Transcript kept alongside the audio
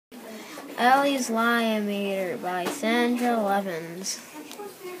Ellie's Lie-O-Meter by Sandra Levins.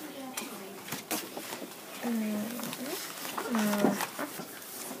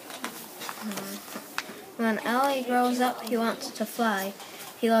 When Ellie grows up, he wants to fly.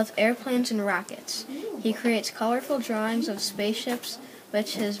 He loves airplanes and rockets. He creates colorful drawings of spaceships,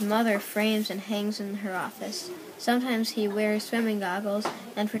 which his mother frames and hangs in her office. Sometimes he wears swimming goggles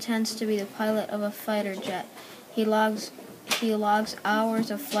and pretends to be the pilot of a fighter jet. He logs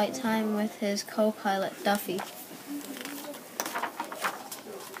hours of flight time with his co-pilot, Duffy.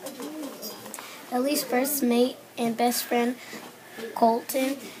 Ellie's first mate and best friend,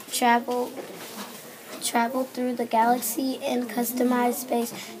 Colton, traveled through the galaxy in customized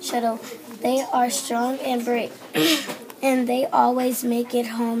space shuttle. They are strong and brave, and they always make it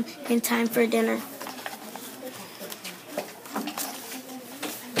home in time for dinner.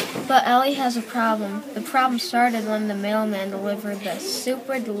 But Ellie has a problem. The problem started when the mailman delivered the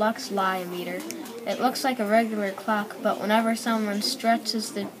Super Deluxe Lie-O-Meter. It looks like a regular clock, but whenever someone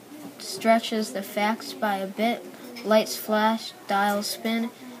stretches the facts by a bit, lights flash, dials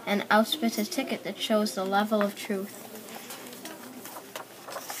spin, and out spits a ticket that shows the level of truth.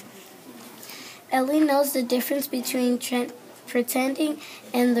 Ellie knows the difference between pretending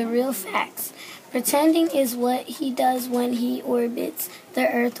and the real facts. Pretending is what he does when he orbits the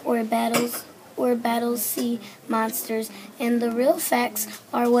Earth or battles sea monsters, and the real facts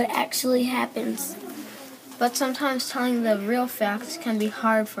are what actually happens. But sometimes telling the real facts can be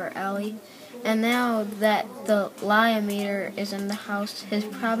hard for Ellie. And now that the Lie-O-Meter is in the house, his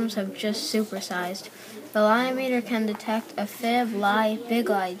problems have just supersized. The Lie-O-Meter can detect a fib, lie, big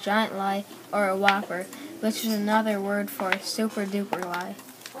lie, giant lie, or a whopper, which is another word for super duper lie.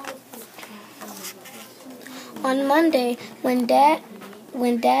 On Monday, when Dad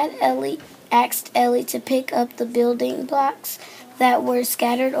asked Ellie to pick up the building blocks that were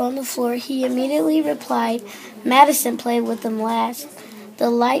scattered on the floor, he immediately replied, "Madison played with them last."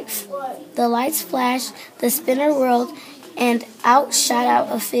 The lights flashed, the spinner whirled, and out shot out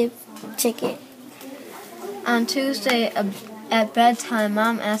a fib ticket. On Tuesday at bedtime,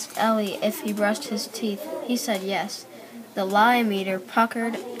 Mom asked Ellie if he brushed his teeth. He said yes. The Lie-O-Meter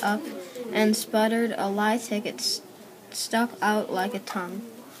puckered up and sputtered. A lie ticket stuck out like a tongue.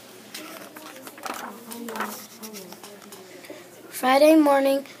 Friday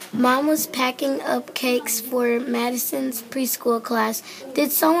morning, Mom was packing up cakes for Madison's preschool class.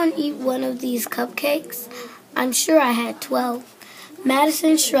 "Did someone eat one of these cupcakes?" "I'm sure I had 12.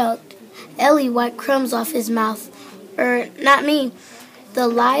 Madison shrugged. Ellie wiped crumbs off his mouth. Not me." The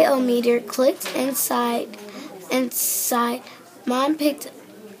Lie-O-Meter clicked inside. Mom picked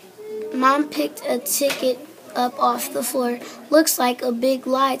a ticket up off the floor. "Looks like a big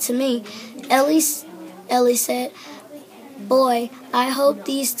lie to me." Ellie said, "Boy, I hope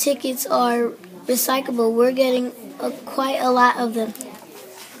these tickets are recyclable. We're getting quite a lot of them."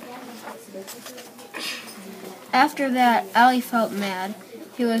 After that, Ellie felt mad.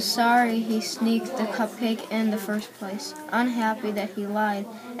 He was sorry he sneaked the cupcake in the first place, unhappy that he lied,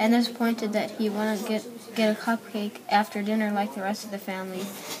 and disappointed that he wouldn't get a cupcake after dinner like the rest of the family.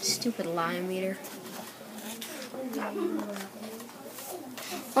 Stupid Lie-O-Meter.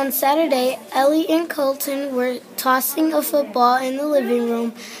 On Saturday, Ellie and Colton were tossing a football in the living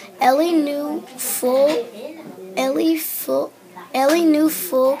room. Ellie knew full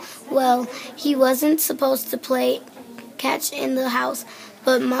well he wasn't supposed to play catch in the house,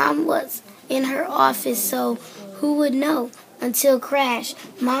 but Mom was in her office, so who would know? Until crash.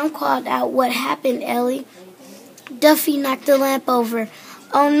 Mom called out, "What happened, Ellie?" "Duffy knocked the lamp over."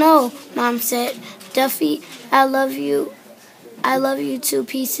 "Oh no," Mom said. "Duffy, I love you to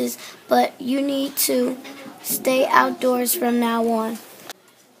pieces, but you need to stay outdoors from now on."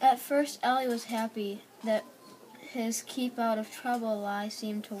 At first, Ellie was happy that his keep out of trouble lie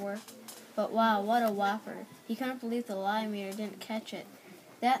seemed to work. But wow, what a whopper. He couldn't believe the Lie-O-Meter didn't catch it.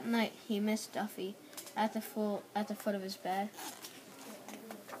 That night, he missed Duffy at the foot of his bed.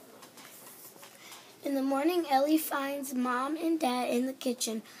 In the morning, Ellie finds Mom and Dad in the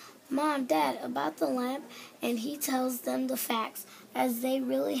kitchen. "Mom, Dad, about the lamp," and he tells them the facts as they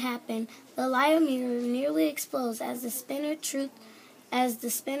really happen. The Lie-O-Meter nearly explodes as the spinner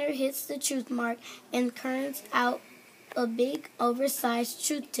hits the truth mark and turns out a big, oversized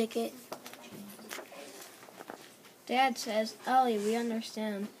truth ticket. Dad says, "Ellie, we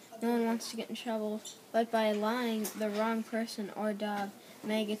understand. No one wants to get in trouble, but by lying, the wrong person or dog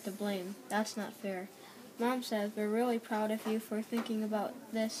may get the blame. That's not fair." Mom says, "We're really proud of you for thinking about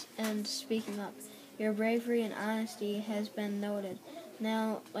this and speaking up. Your bravery and honesty has been noted.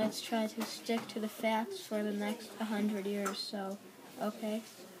 Now let's try to stick to the facts for the next 100 years, okay?"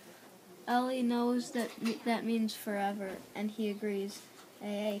 Ellie knows that means forever, and he agrees.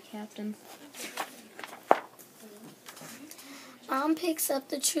 Aye, Captain. Mom picks up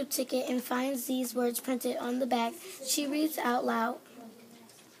the truth ticket and finds these words printed on the back. She reads out loud.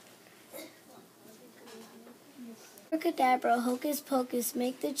 Abracadabra, hocus pocus,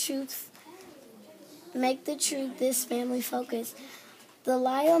 make the truth this family focus. The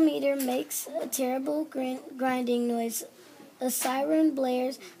liometer makes a terrible grinding noise. A siren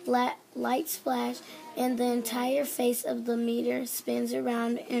blares, lights flash, and the entire face of the meter spins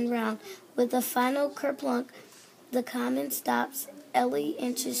around and round. With a final kerplunk, the common stops. Ellie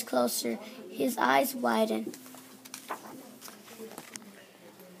inches closer. His eyes widen.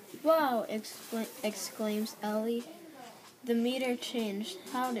 Wow! Exclaims Ellie. The meter changed.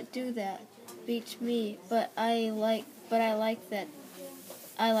 How'd it do that? Beats me, but I like that.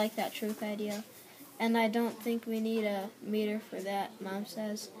 I like that truth idea. And I don't think we need a meter for that, Mom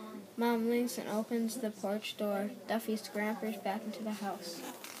says. Mom winks and opens the porch door. Duffy scampers back into the house.